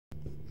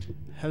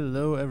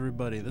Hello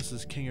everybody, this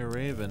is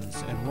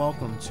KingofRavens, and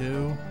welcome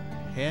to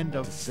Hand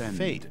of Descend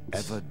Fate.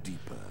 ever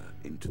deeper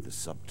into the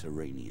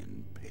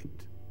subterranean pit.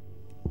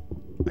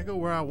 I go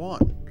where I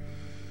want.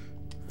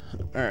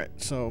 Alright,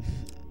 so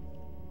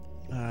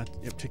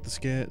yep, take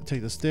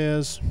the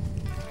stairs.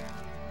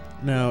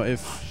 Now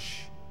if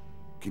Hush.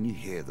 Can you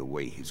hear the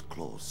way his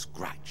claws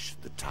scratch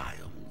the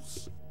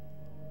tiles?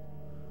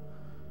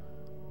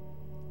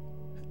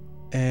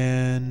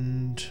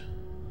 and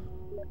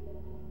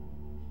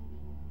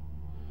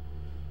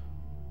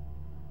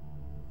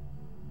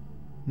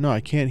no, I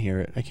can't hear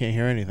it. I can't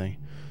hear anything.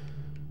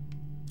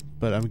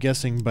 But I'm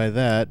guessing by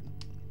that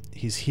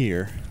he's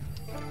here.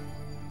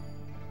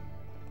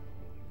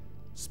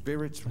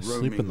 Spirits Asleep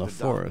roaming in the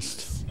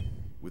forest. darkness.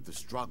 With the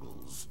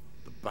struggles,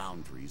 the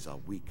boundaries are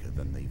weaker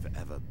than they've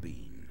ever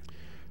been.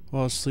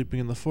 While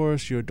sleeping in the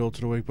forest, you are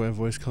jolted awake by a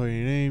voice calling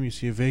your name. You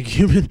see a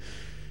vague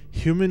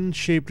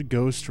human-shaped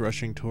ghost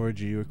rushing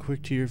towards you. You are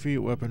quick to your feet,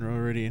 weapon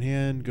already in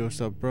hand.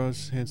 Ghost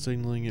outbursts, hand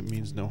signaling it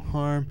means no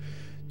harm.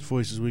 Its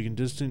voice is weak and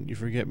distant. You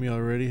forget me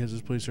already. Has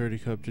this place already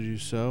corrupted you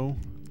so?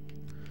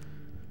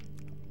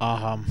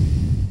 I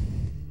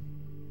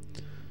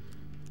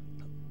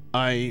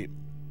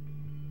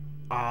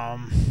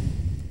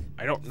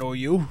don't know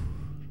you.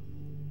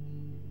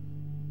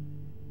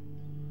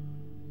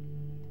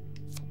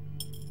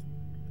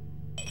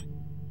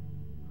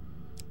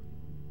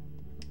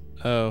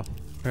 Oh,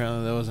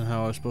 apparently that wasn't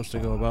how I was supposed to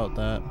go about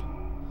that.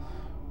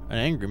 An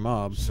angry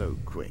mob. So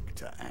quick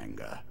to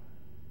anger.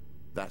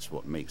 That's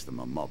what makes them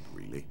a mob,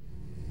 really.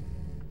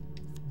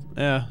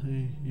 Yeah,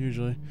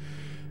 usually.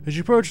 As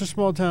you approach the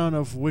small town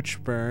of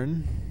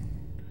Witchburn,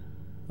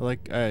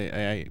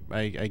 I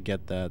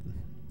get that.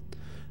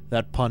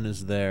 That pun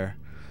is there.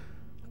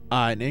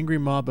 An angry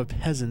mob of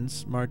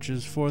peasants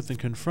marches forth and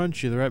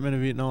confronts you. The rat men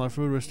have eaten all our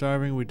food. We're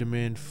starving. We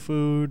demand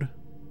food.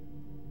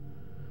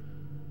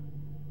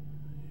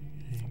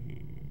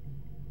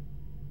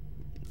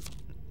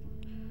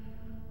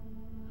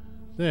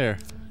 There.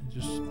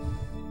 Just...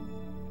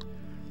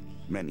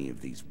 Many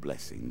of these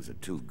blessings are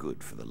too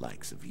good for the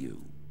likes of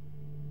you.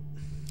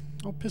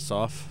 Oh, piss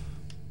off.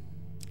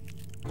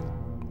 They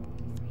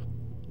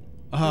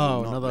Oh,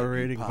 will not another let you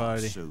raiding pass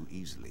party. so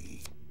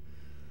easily.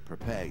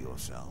 Prepare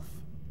yourself.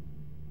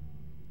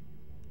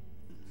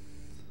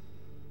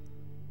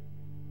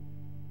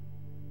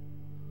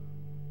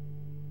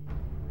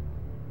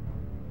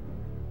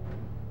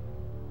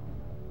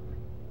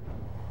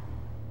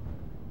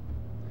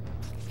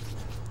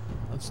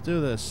 Let's do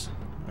this.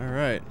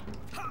 Alright.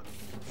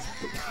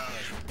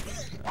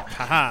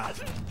 Haha.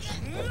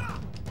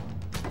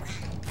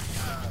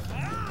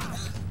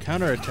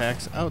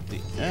 Counterattacks out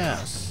the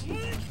ass.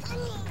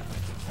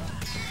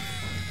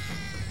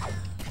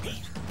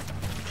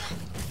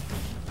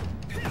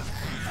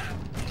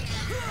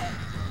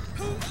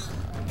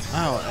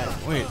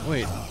 Ow,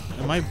 wait.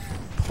 Am I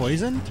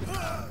poisoned?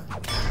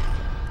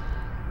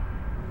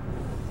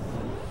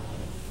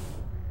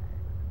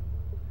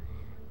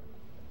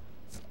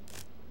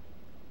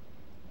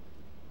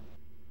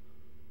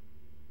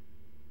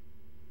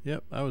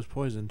 Yep, I was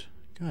poisoned.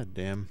 God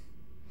damn.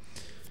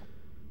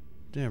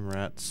 Damn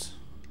rats.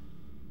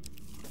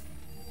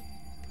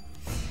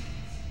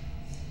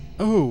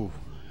 Oh!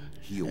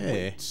 He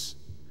awaits.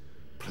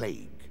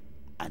 Plague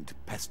and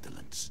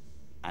pestilence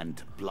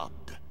and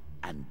blood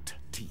and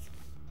teeth.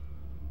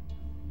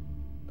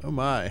 Oh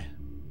my.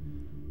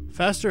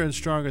 Faster and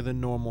stronger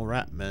than normal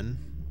rat men,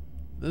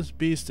 this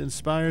beast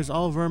inspires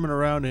all vermin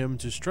around him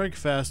to strike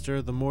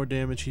faster the more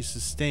damage he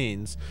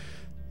sustains.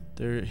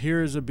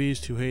 Here is a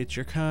beast who hates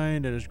your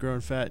kind and has grown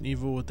fat and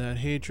evil with that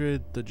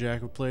hatred. The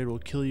Jack of Blade will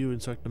kill you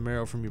and suck the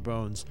marrow from your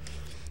bones.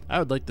 I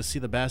would like to see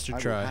the bastard I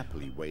try. will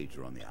happily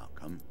wager on the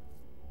outcome.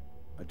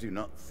 I do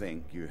not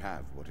think you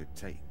have what it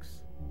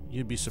takes.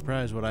 You'd be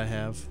surprised what I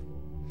have.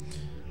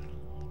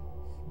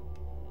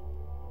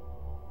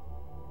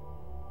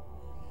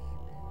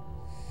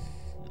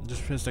 I'm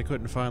just pissed I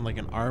couldn't find like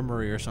an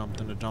armory or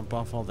something to dump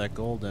off all that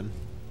gold in.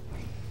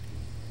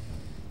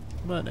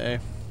 But hey,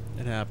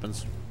 it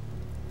happens.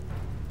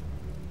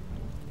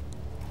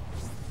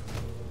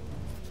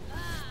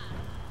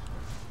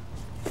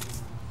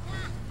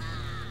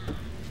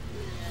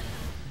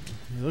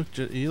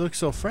 You look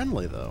so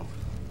friendly though.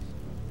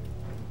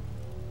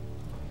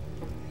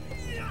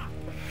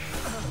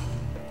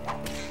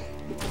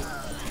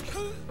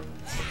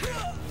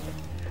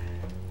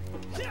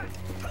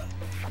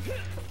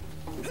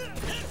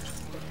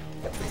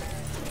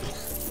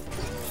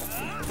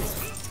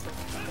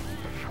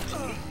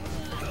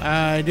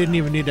 I didn't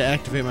even need to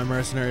activate my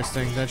mercenaries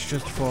thing. That's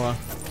just for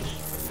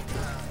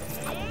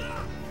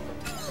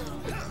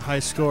high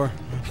score.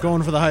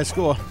 Going for the high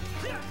score.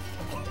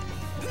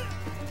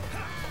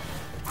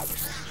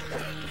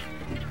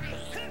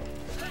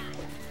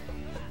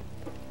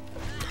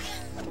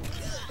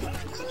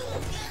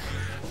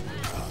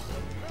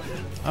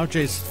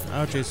 Ouchies.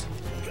 Ouchies.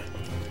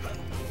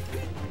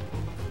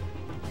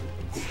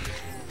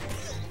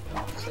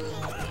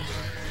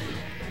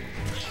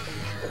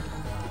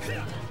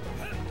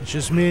 It's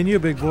just me and you,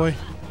 big boy.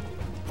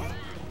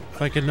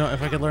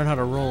 If I could learn how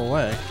to roll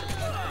away.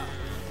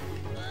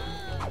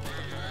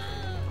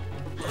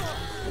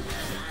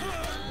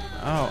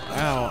 Ow,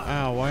 ow,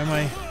 ow. Why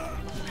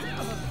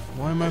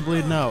am I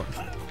bleeding out?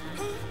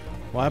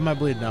 Why am I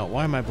bleeding out?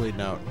 Why am I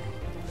bleeding out?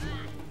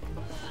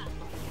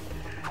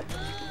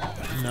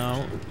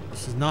 No,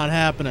 this is not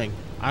happening.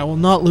 I will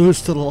not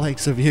lose to the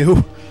likes of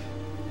you.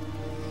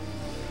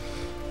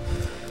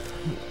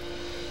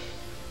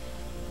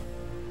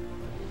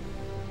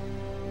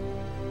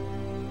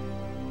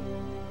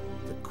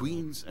 The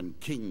queens and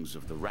kings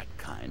of the rat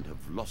kind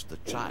have lost a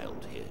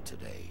child here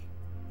today.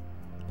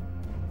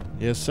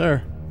 Yes,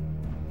 sir.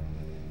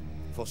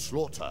 For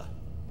slaughter,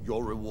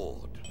 your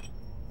reward.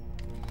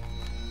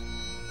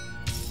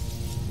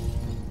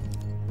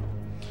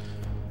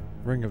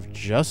 Ring of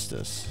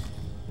Justice.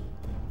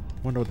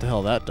 Wonder what the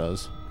hell that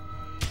does.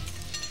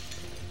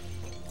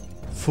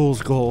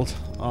 Fool's Gold.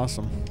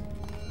 Awesome.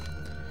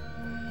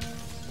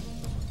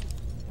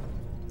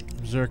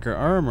 Berserker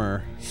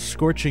Armor.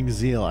 Scorching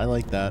Zeal. I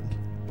like that.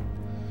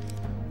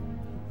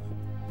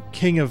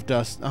 King of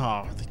Dust.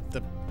 Oh,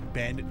 the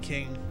Bandit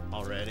King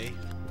already.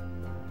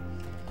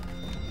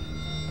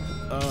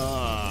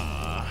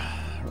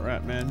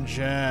 Ratman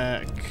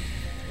Jack.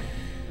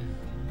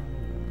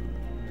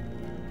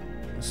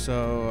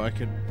 So I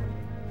could...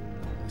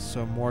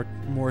 So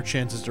more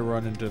chances to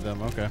run into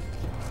them. Okay.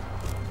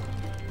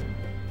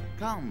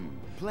 Come,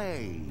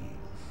 play.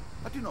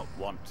 I do not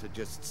want to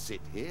just sit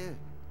here.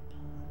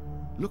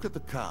 Look at the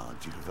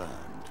cards you have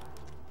earned.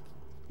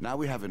 Now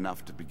we have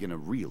enough to begin a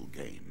real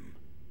game.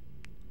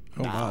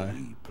 Oh now my.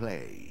 we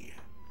play.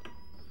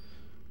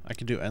 I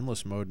can do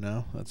endless mode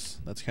now. That's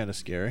kind of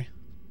scary.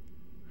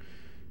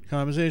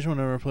 Compensation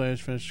whenever players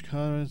finish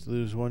comments,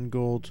 lose 1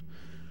 gold.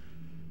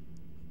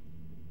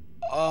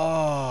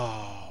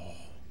 Oh.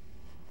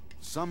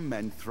 Some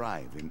men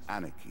thrive in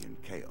anarchy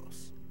and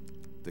chaos.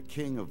 The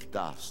King of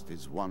Dust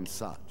is one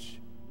such.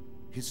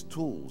 His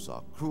tools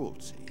are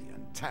cruelty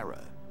and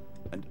terror,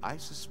 and I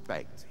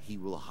suspect he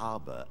will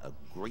harbor a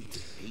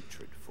great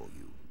hatred for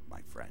you,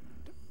 my friend.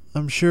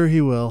 I'm sure he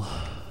will.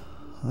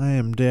 I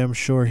am damn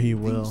sure he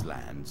will. These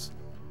lands,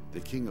 the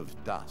King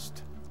of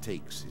Dust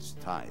takes his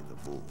tithe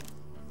of all.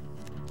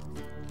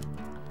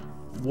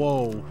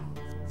 Whoa.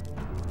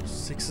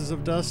 6s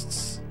of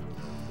dusts?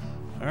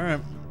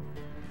 Alright.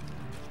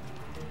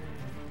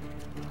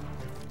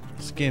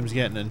 This game's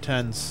getting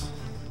intense.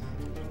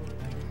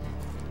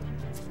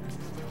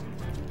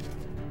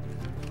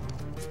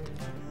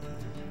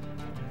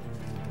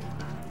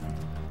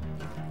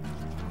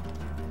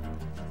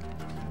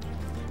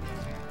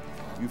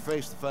 You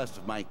face the first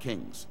of my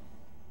kings.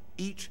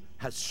 Each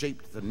has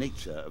shaped the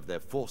nature of their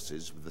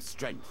forces with the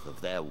strength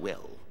of their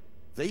will.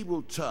 They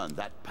will turn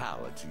that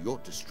power to your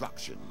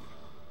destruction.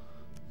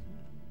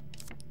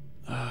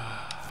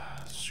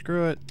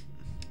 Screw it.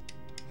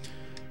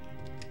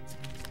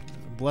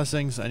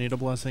 Blessings. I need a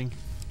blessing.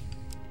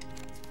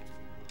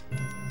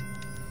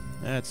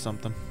 That's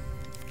something.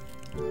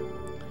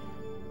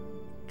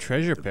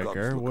 Treasure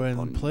Picker.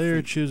 When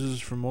player chooses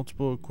from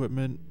multiple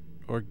equipment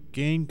or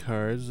gain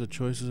cards, the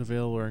choices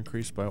available are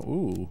increased by...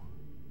 Ooh.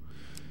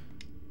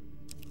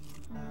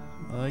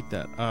 I like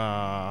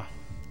that.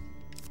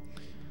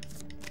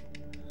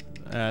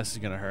 This is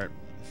gonna hurt.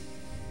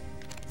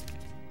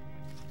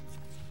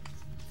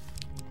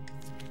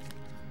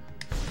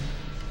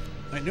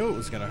 I knew it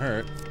was gonna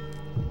hurt.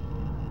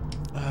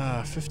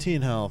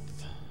 15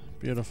 health.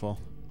 Beautiful.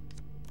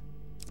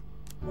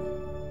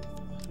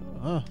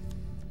 Oh.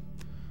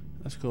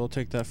 That's cool. I'll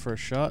take that for a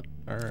shot.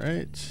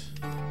 Alright.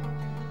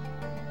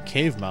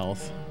 Cave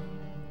mouth.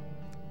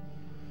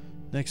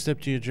 Next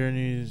step to your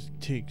journey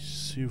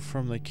takes you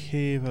from the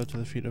cave out to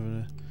the feet of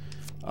a...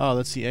 Oh,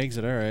 that's the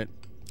exit. Alright.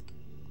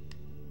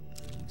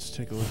 Let's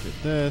take a look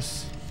at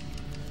this.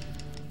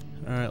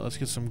 Alright, let's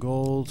get some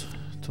gold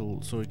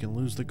so we can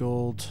lose the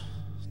gold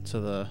to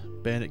the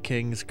Bandit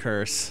King's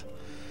curse.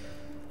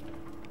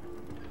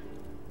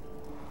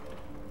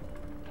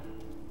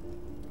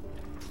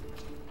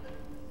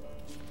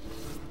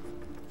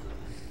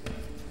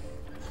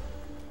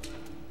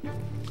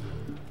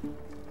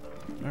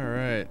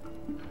 Alright.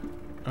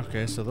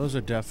 Okay, so those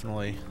are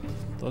definitely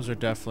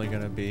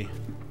gonna be...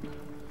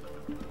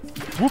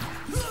 Whoop!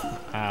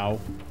 Ow.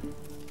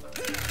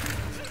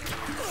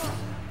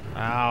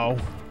 Ow.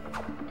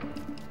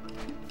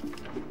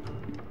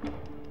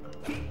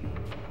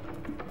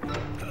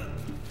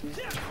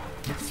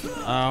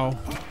 Ow.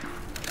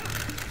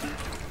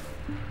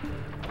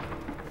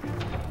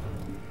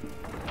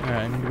 Alright,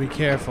 I need to be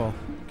careful,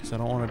 because I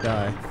don't want to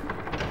die.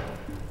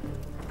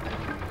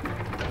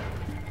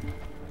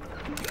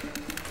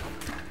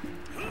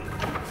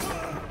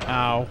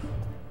 Ow.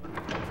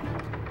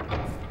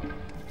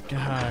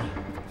 God.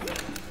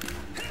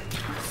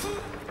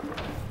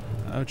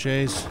 Oh,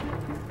 jeez.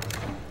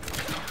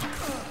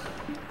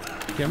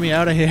 Get me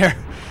out of here.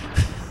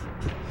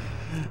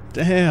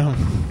 Damn.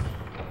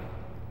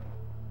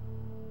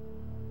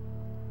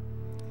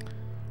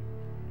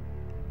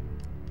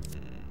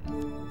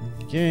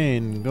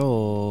 Gain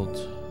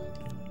gold.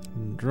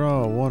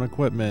 Draw 1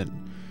 equipment.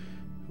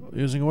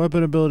 Using a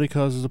weapon ability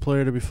causes the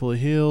player to be fully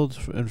healed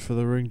and for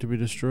the ring to be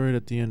destroyed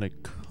at the end of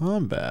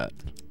combat.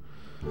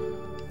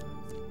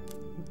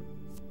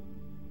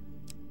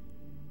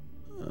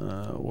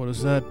 What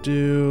does that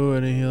do?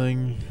 Any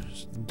healing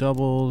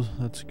doubled?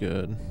 That's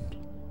good.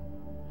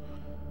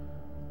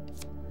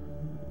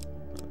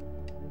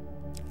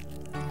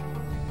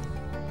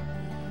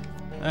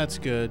 That's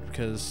good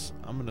because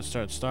I'm gonna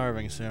start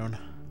starving soon.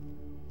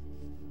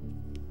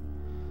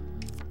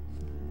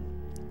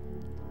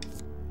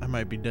 I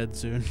might be dead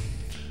soon.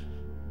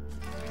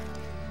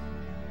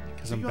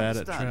 Because I'm bad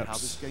at traps. Do you understand how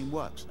this game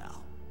works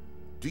now?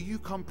 Do you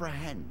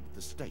comprehend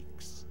the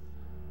stakes?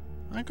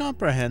 I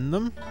comprehend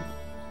them.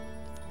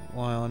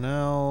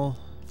 Lionel.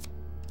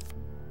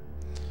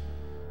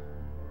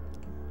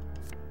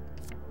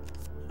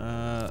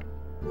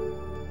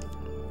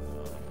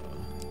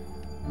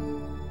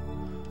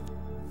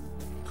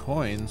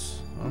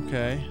 Coins.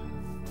 Okay.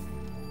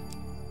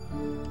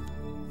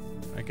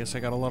 I guess I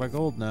got a lot of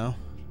gold now.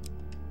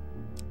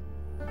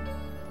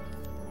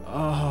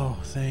 Oh,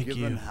 thank you.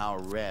 Given how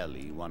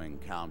rarely one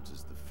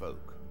encounters the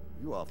folk,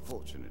 you are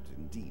fortunate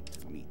indeed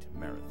to meet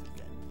Merith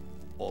again.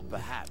 Or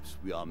perhaps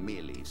we are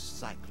merely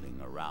cycling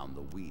around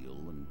the wheel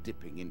and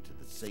dipping into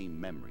the same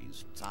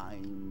memories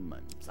time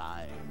and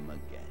time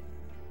again.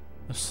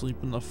 Asleep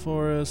in the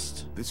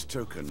forest. This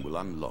token will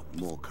unlock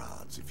more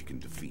cards if you can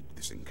defeat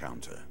this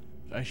encounter.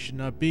 I should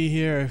not be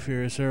here. If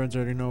your servants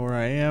already know where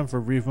I am. For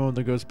a brief moment,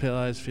 the ghost's pale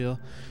eyes feel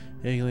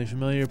achingly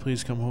familiar.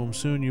 Please come home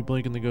soon. You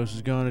blink and the ghost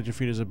is gone. At your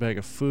feet is a bag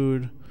of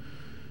food.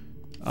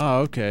 Oh,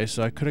 okay.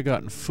 So I could have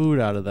gotten food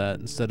out of that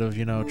instead of,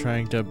 you know,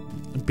 trying to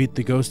beat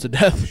the ghost to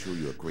death. I'm sure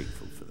you are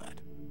grateful for that.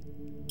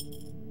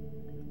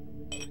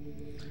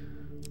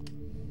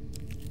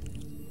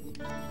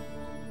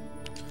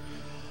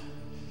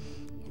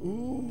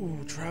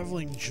 Ooh,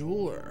 traveling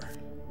jeweler.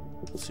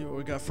 Let's see what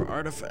we got for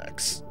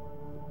artifacts.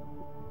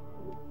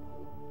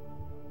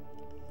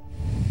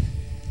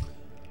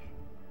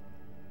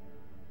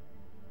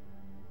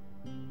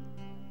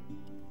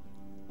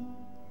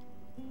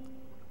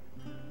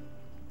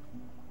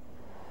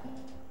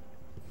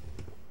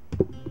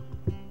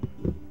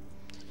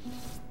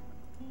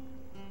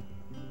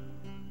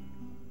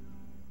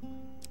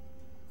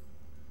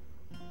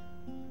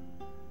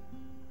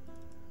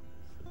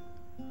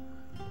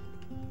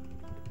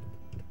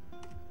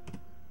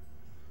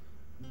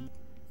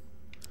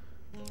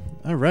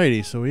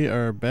 Alrighty, so we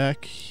are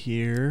back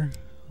here.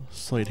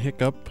 Slight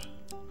hiccup.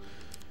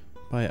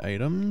 Buy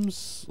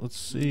items. Let's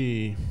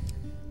see.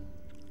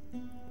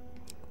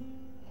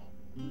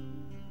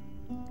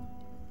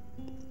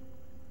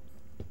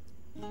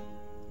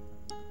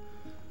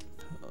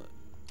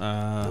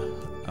 I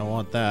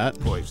want that.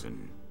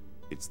 Poison.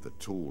 It's the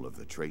tool of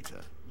the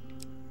traitor.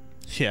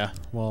 Yeah,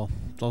 well,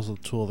 it's also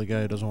the tool of the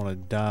guy who doesn't want to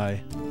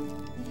die.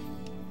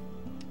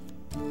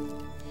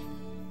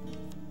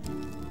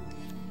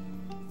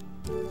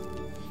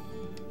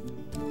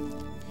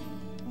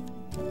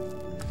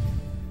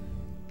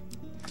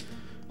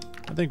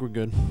 I think we're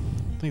good.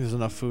 I think there's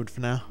enough food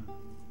for now.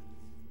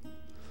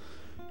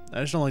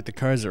 I just don't like the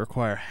cards that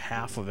require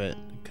half of it,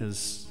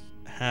 because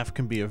half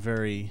can be a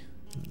very,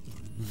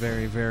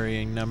 very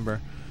varying number.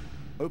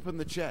 Open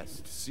the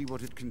chest, see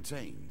what it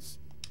contains.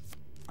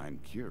 I'm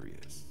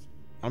curious.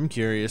 I'm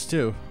curious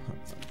too.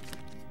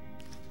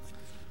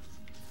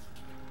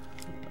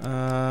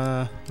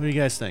 What do you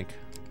guys think?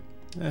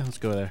 Let's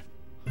go there.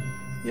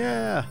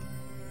 Yeah!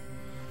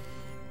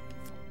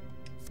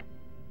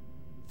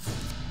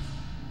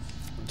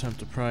 Attempt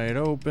to pry it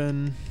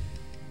open.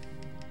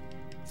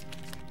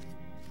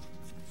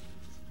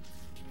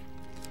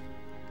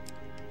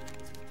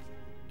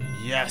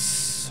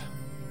 Yes!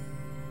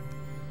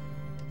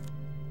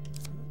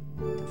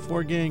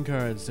 4 game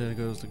cards. There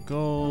goes the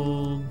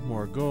gold.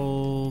 More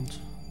gold.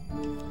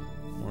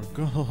 More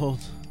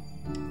gold.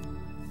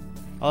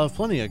 I'll have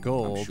plenty of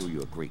gold. I'm sure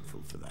you're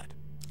grateful for that.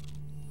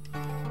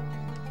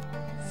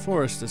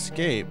 Forest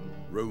escape.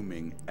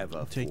 Roaming ever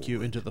I'll take forward,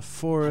 you into the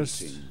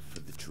forest. hunting for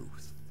the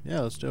truth.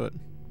 Yeah, let's do it.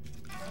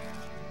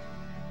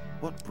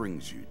 What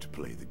brings you to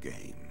play the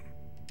game?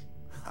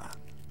 Ha!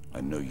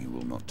 I know you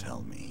will not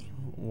tell me.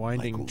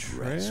 Winding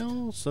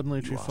trail? Rest. Suddenly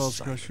a You tree are falls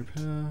across your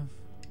silent.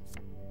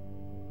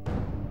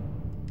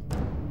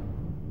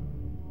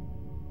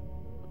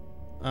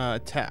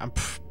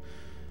 path.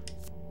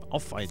 I'll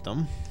fight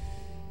them.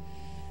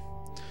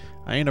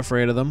 I ain't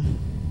afraid of them.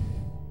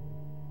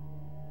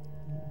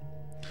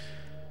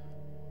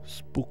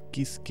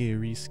 Spooky,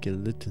 scary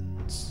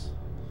skeletons.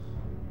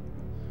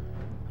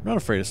 I'm not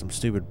afraid of some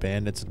stupid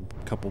bandits and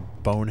a couple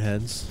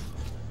boneheads.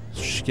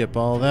 Skip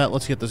all that.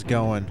 Let's get this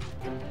going.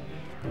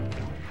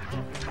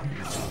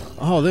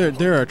 Oh,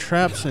 there are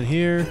traps in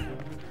here.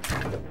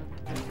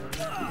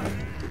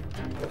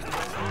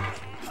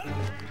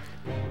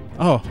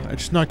 Oh, I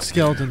just knocked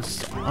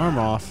Skeleton's arm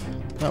off.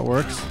 That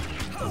works.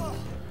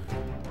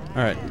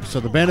 Alright,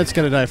 so the bandit's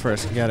gotta die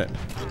first. Got it.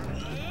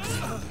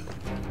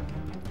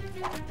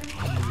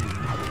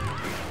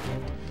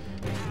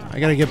 I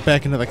gotta get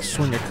back into the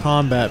swing of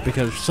combat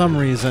because for some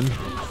reason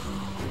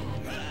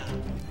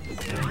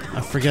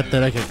I forget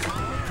that I can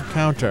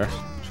counter.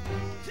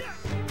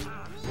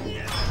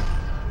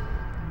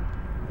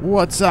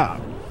 What's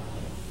up?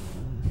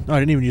 Oh, I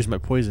didn't even use my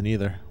poison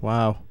either.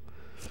 Wow.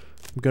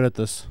 I'm good at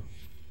this.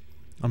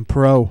 I'm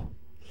pro.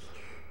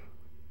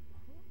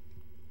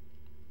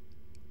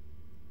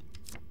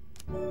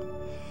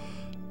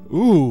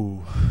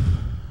 Ooh.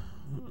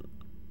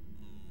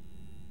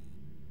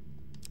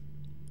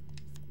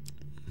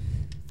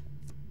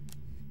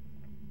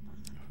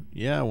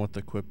 Yeah, I want to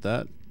equip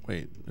that.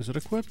 Wait, is it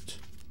equipped?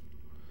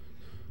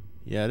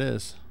 Yeah, it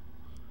is.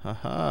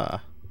 Haha.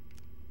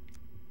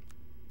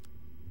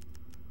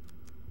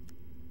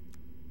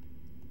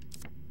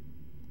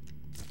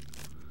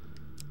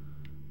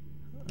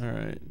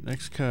 Alright,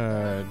 next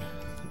card.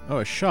 Oh,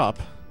 a shop.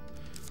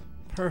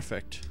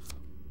 Perfect.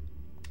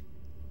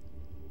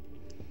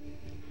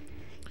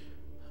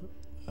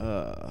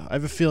 I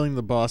have a feeling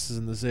the boss is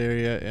in this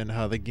area and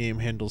how the game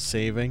handles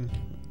saving.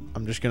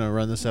 I'm just gonna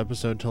run this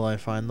episode till I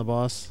find the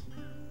boss.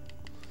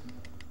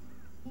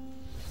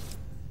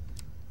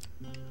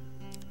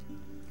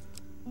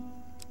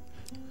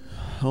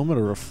 Helmet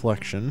of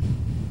Reflection.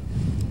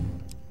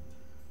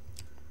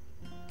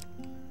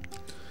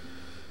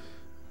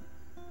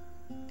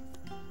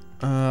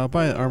 I'll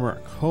buy an armor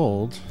at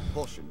cold.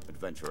 Caution,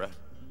 adventurer.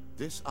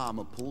 This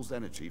armor pulls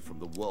energy from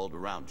the world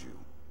around you.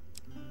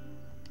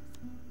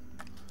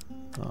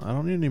 I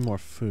don't need any more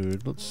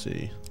food. Let's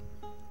see.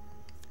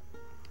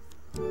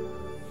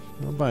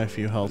 I'll buy a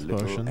few health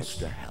potions.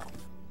 Extra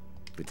health,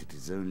 but it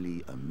is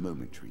only a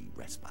momentary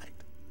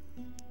respite.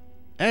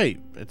 Hey,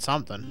 it's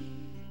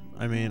something.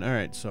 I mean,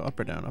 alright, so up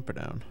or down, up or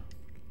down.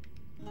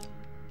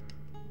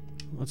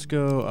 Let's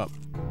go up.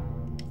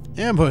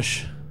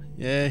 Ambush!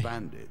 Yay.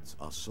 Bandits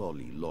are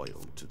sorely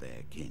loyal to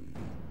their king.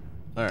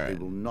 Alright. They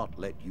will not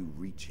let you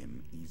reach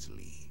him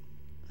easily.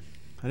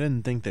 I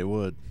didn't think they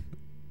would.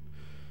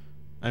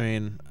 I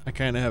mean, I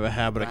kind of have a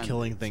habit of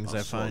killing things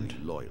I find.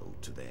 Loyal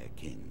to their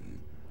king.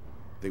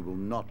 They will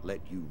not let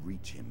you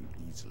reach him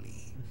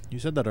easily. You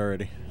said that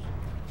already.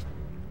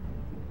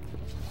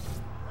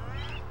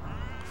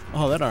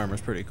 Oh, that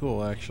armor's pretty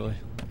cool, actually.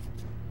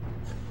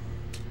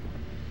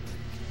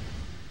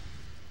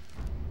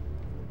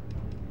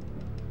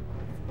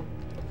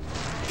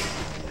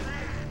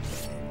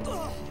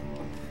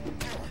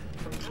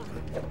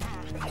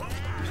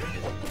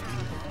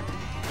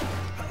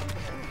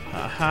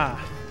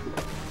 Aha!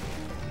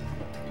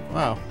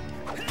 Wow.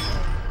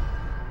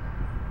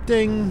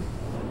 Ding!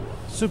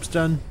 Soup's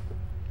done.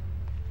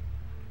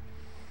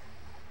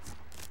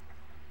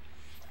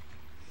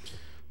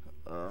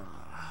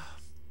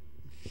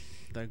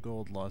 That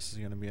gold loss is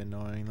gonna be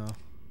annoying though.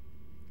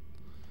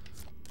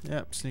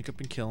 Yep, sneak up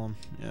and kill him.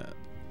 Yeah.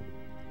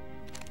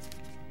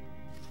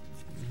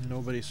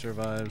 Nobody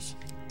survives.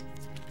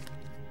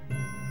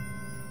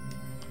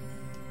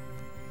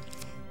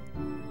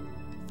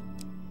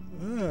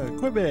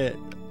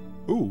 Equipment!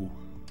 Ooh.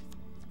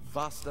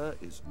 Faster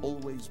is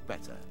always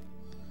better.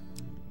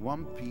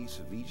 One piece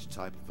of each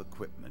type of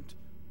equipment,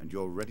 and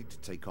you're ready to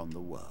take on the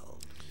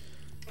world.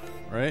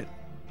 Right?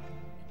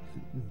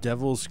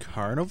 Devil's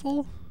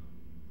Carnival?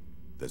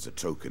 There's a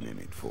token in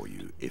it for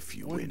you if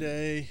you win. One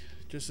day,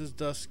 just as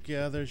dusk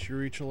gathers, you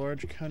reach a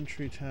large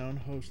country town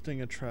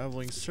hosting a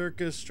traveling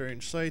circus.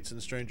 Strange sights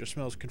and stranger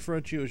smells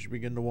confront you as you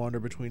begin to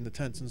wander between the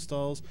tents and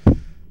stalls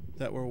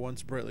that were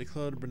once brightly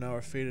colored but now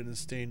are faded and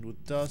stained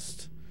with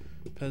dust.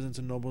 Peasants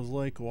and nobles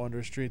alike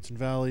wander streets and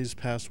valleys,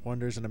 past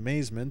wonders and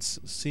amazements,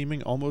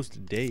 seeming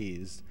almost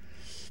dazed.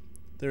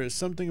 There is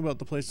something about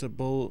the place that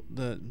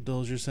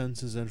dulls your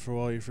senses, and for a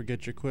while you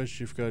forget your quest.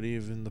 You forgot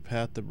even the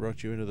path that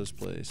brought you into this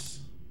place.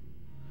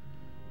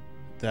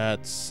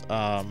 That's,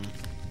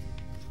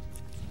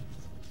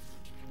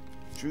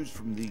 Choose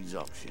from these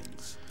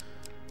options.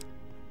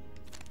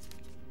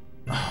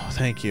 Oh,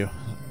 thank you.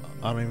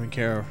 I don't even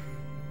care.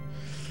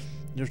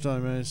 Your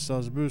time man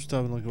sells a boost,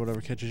 stop and look at whatever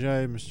catches your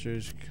eye.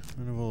 Mysterious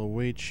carnival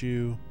awaits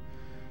you.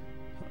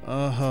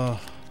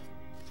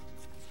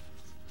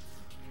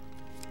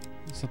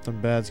 Something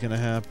bad's gonna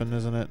happen,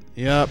 isn't it?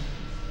 Yep.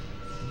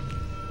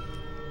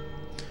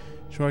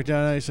 You walk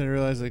down ice and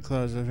realize that the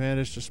clouds have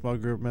vanished. A small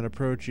group of men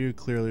approach you,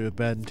 clearly with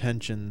bad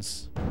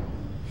intentions.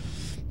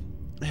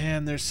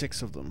 And there's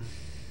 6 of them.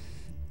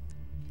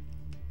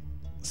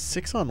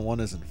 6 on 1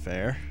 isn't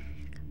fair.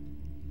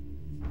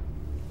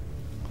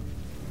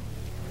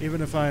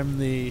 Even if I'm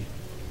the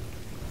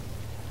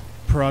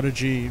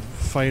prodigy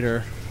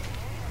fighter.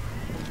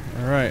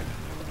 Alright.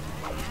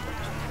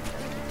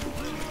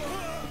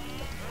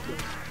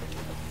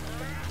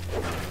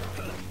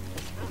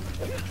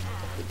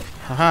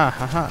 Haha,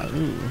 haha,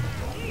 ooh.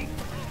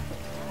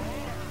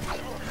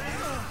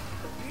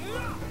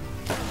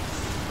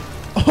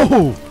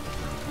 Oh!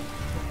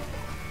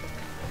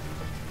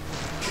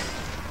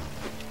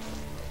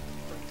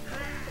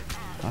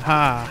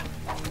 Haha.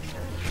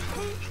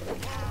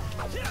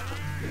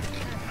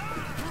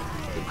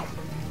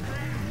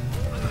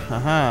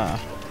 Haha.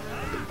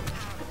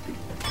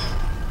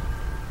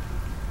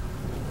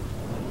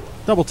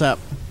 Double tap.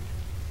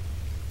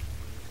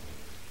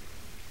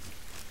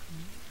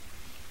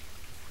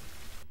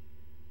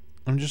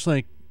 I'm just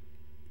like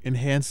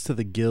enhanced to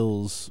the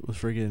gills with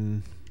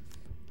friggin'.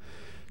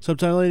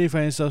 Subtitle lady,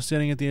 find yourself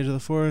standing at the edge of the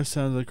forest.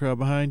 Sounds of the crowd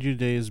behind you.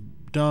 Day is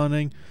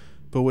dawning.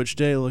 But which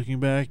day? Looking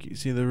back, you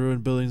see the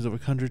ruined buildings of a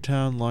country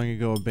town long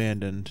ago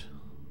abandoned.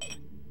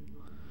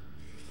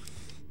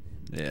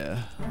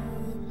 Yeah.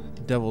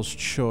 Devil's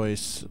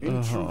choice.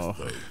 In truth, though,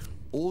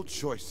 all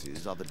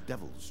choices are the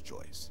devil's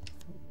choice.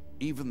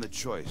 Even the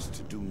choice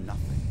to do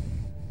nothing.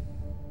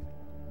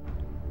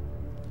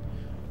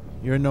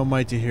 You're no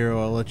mighty hero.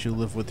 I'll let you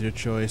live with your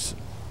choice.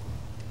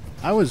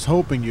 I was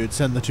hoping you'd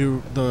send the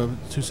two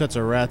sets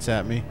of rats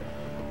at me.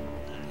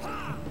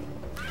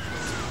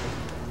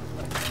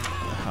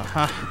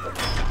 Haha.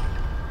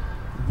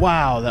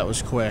 Wow, that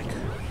was quick.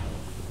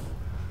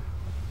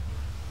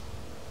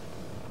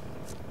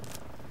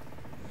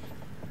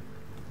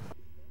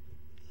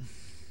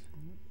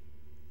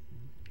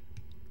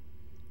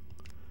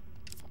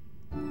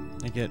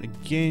 I get a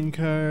gain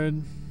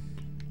card.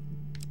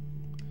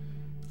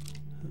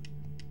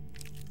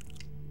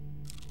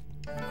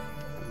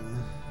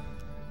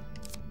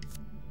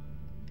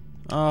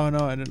 Oh no,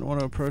 I didn't want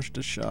to approach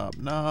the shop.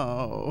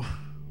 No.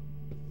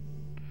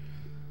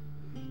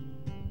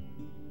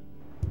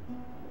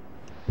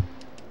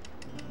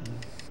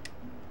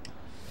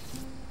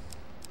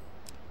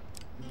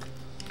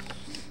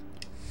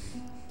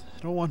 I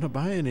don't want to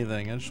buy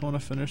anything. I just want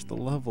to finish the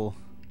level.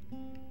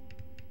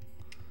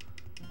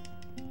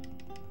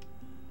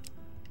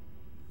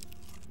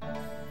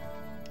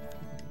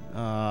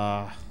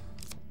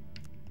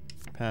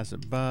 Pass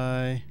it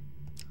by.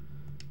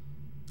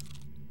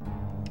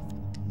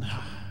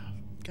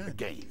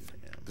 Again,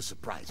 the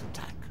surprise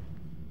attack.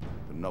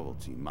 The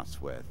novelty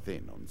must wear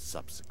thin on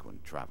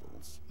subsequent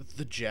travels.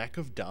 The Jack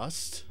of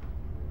Dust?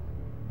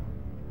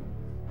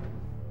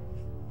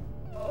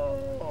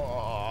 Oh,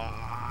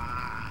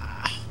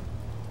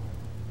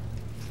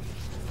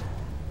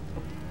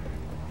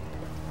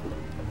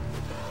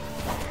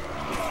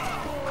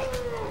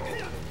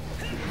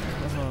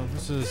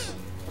 this is...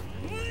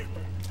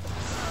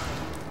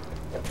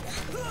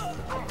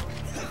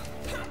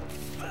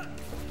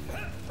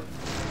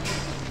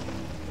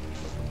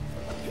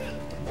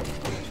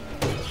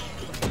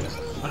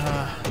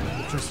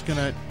 just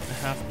gonna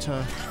have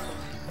to...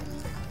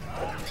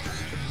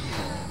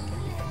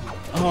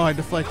 Oh, I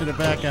deflected it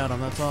back at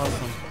him. That's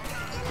awesome.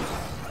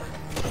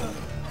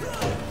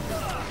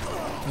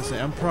 Let's see,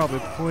 I'm probably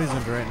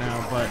poisoned right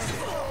now, but...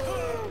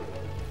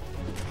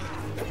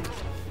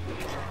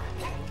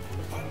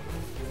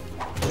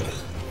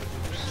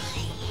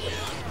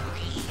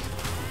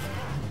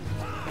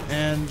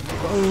 And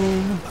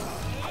boom!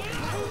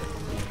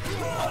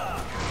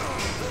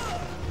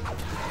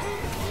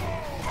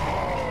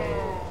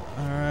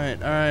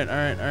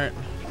 Alright.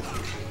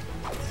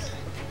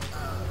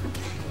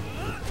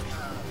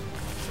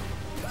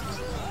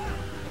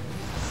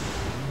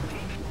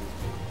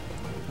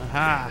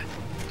 Aha!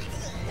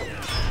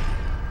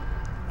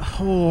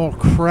 Oh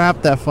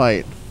crap, that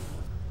fight.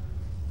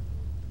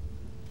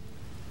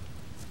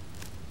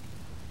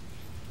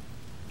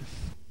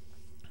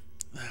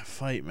 That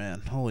fight,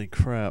 man. Holy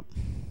crap.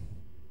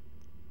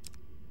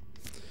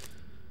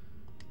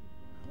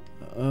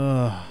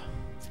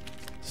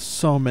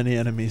 So many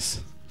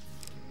enemies.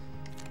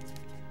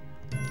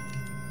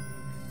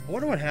 I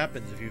wonder what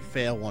happens if you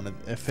fail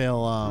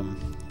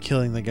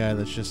killing the guy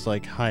that's just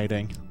like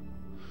hiding.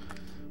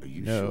 Are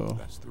you sure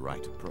that's the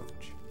right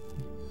approach?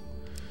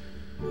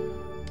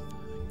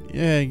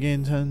 Yeah,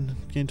 gain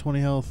 20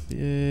 health.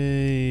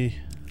 Yay.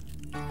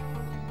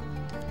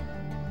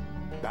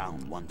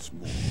 Down once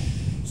more,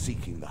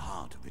 seeking the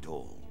heart of it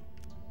all.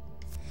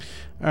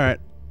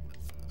 Alright.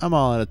 I'm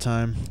all out of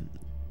time.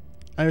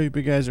 I hope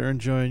you guys are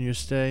enjoying your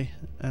stay,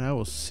 and I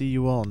will see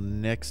you all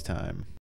next time.